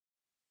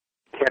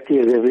Kathy,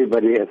 as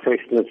everybody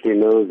affectionately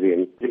knows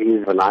him,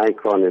 is an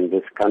icon in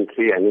this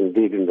country and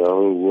indeed in the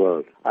whole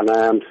world. And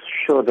I am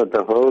sure that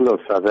the whole of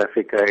South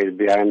Africa is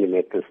behind him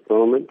at this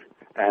moment.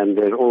 And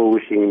they're all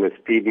wishing him a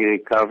speedy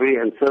recovery,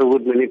 and so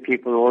would many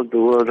people all the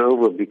world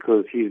over,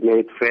 because he's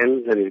made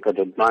friends and he's got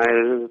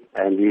admirers,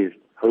 and he's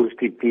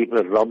hosted people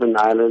at Robben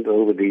Island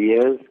over the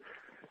years,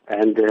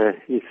 and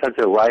he's such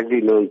a widely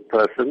known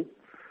person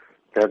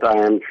that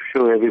I am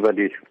sure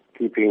everybody's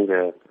keeping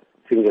their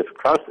fingers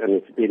crossed, and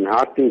it's been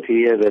heartening to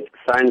hear that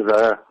signs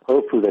are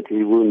hopeful that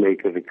he will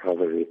make a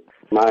recovery.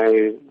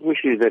 My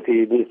wish is that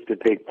he needs to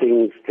take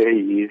things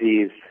very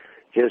easy.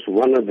 He's just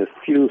one of the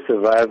few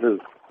survivors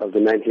of the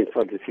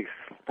 1946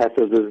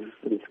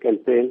 pacifist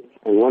campaign,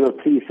 and one of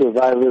 3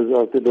 survivors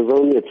of the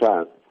Livonia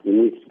trial. He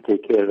needs to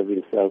take care of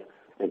himself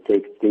and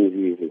take things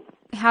easy.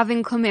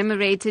 Having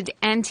commemorated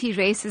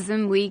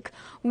Anti-Racism Week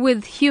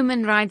with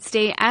Human Rights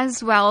Day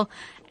as well,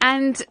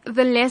 and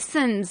the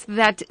lessons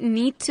that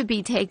need to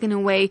be taken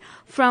away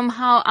from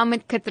how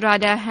Ahmed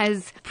Kathrada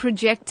has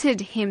projected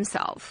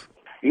himself.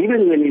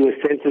 Even when he was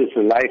sentenced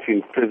to life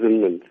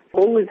imprisonment,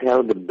 always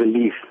held the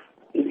belief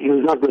he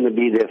was not going to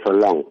be there for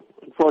long.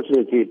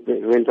 Unfortunately,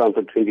 it went on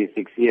for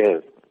 26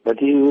 years. But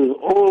he was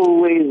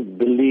always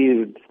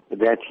believed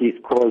that his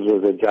cause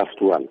was a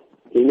just one.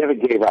 He never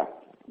gave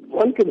up.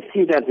 One can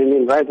see that in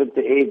him right at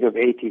the age of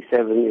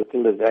 87, he's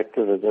still as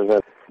active as ever.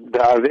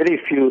 There are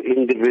very few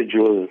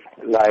individuals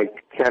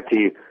like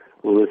Kathy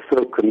who were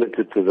so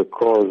committed to the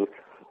cause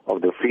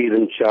of the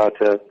Freedom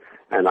Charter,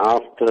 and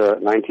after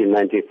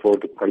 1994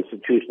 to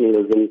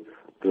constitutionalism,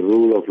 the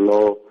rule of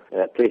law,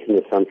 placing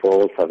the sun for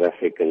all South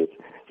Africans.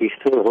 He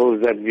still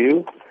holds that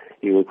view.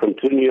 He will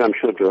continue, I'm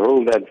sure, to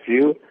hold that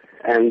view.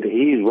 And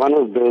he's one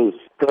of those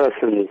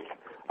persons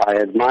I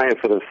admire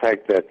for the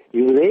fact that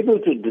he was able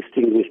to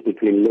distinguish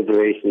between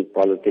liberation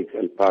politics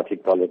and party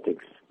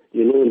politics.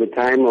 You know, in the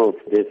time of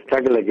the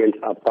struggle against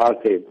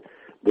apartheid,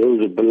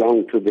 those who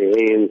belonged to the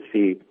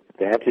ANC,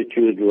 the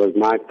attitude was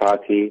my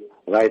party,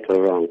 right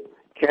or wrong.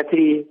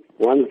 Kathy,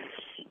 once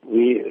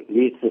we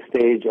reached the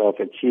stage of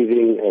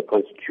achieving a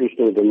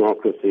constitutional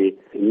democracy,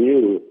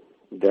 knew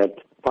that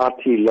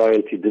party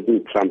loyalty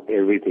didn't trump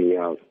everything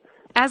else.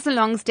 As a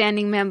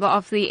long-standing member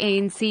of the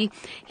ANC,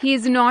 he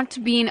has not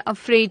been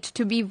afraid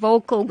to be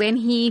vocal when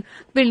he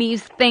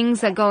believes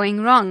things are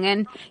going wrong.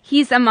 And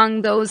he's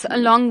among those,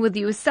 along with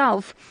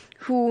yourself,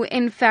 who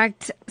in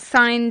fact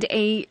signed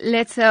a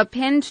letter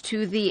penned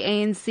to the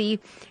ANC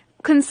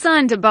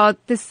concerned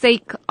about the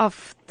sake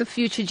of the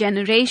future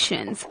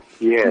generations.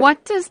 Yes.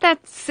 What does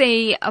that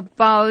say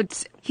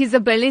about his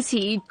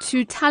ability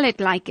to tell it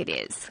like it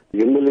is?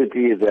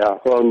 Humility is a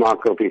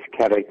hallmark of his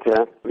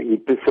character. He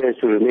prefers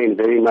to remain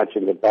very much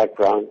in the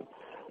background.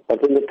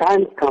 But when the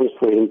time comes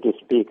for him to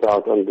speak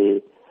out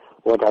on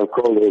what I'll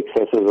call the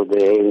excesses of the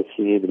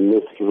ANC, the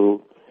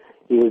misrule,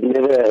 he was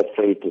never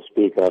afraid to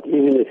speak out,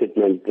 even if it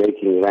meant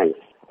breaking ranks.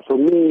 For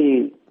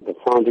me, the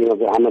founding of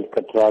the Ahmed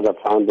Kathrada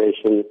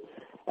Foundation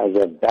as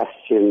a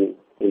bastion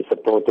in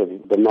support of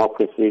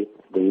democracy,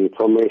 the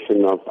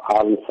formation of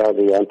ANSA,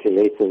 the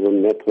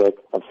Anti-Racism Network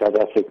of South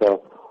Africa,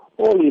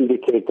 all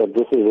indicate that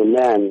this is a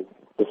man,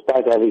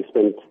 despite having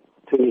spent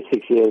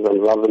 26 years on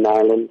Robben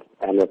Island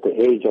and at the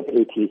age of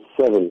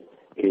 87,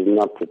 is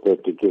not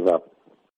prepared to give up.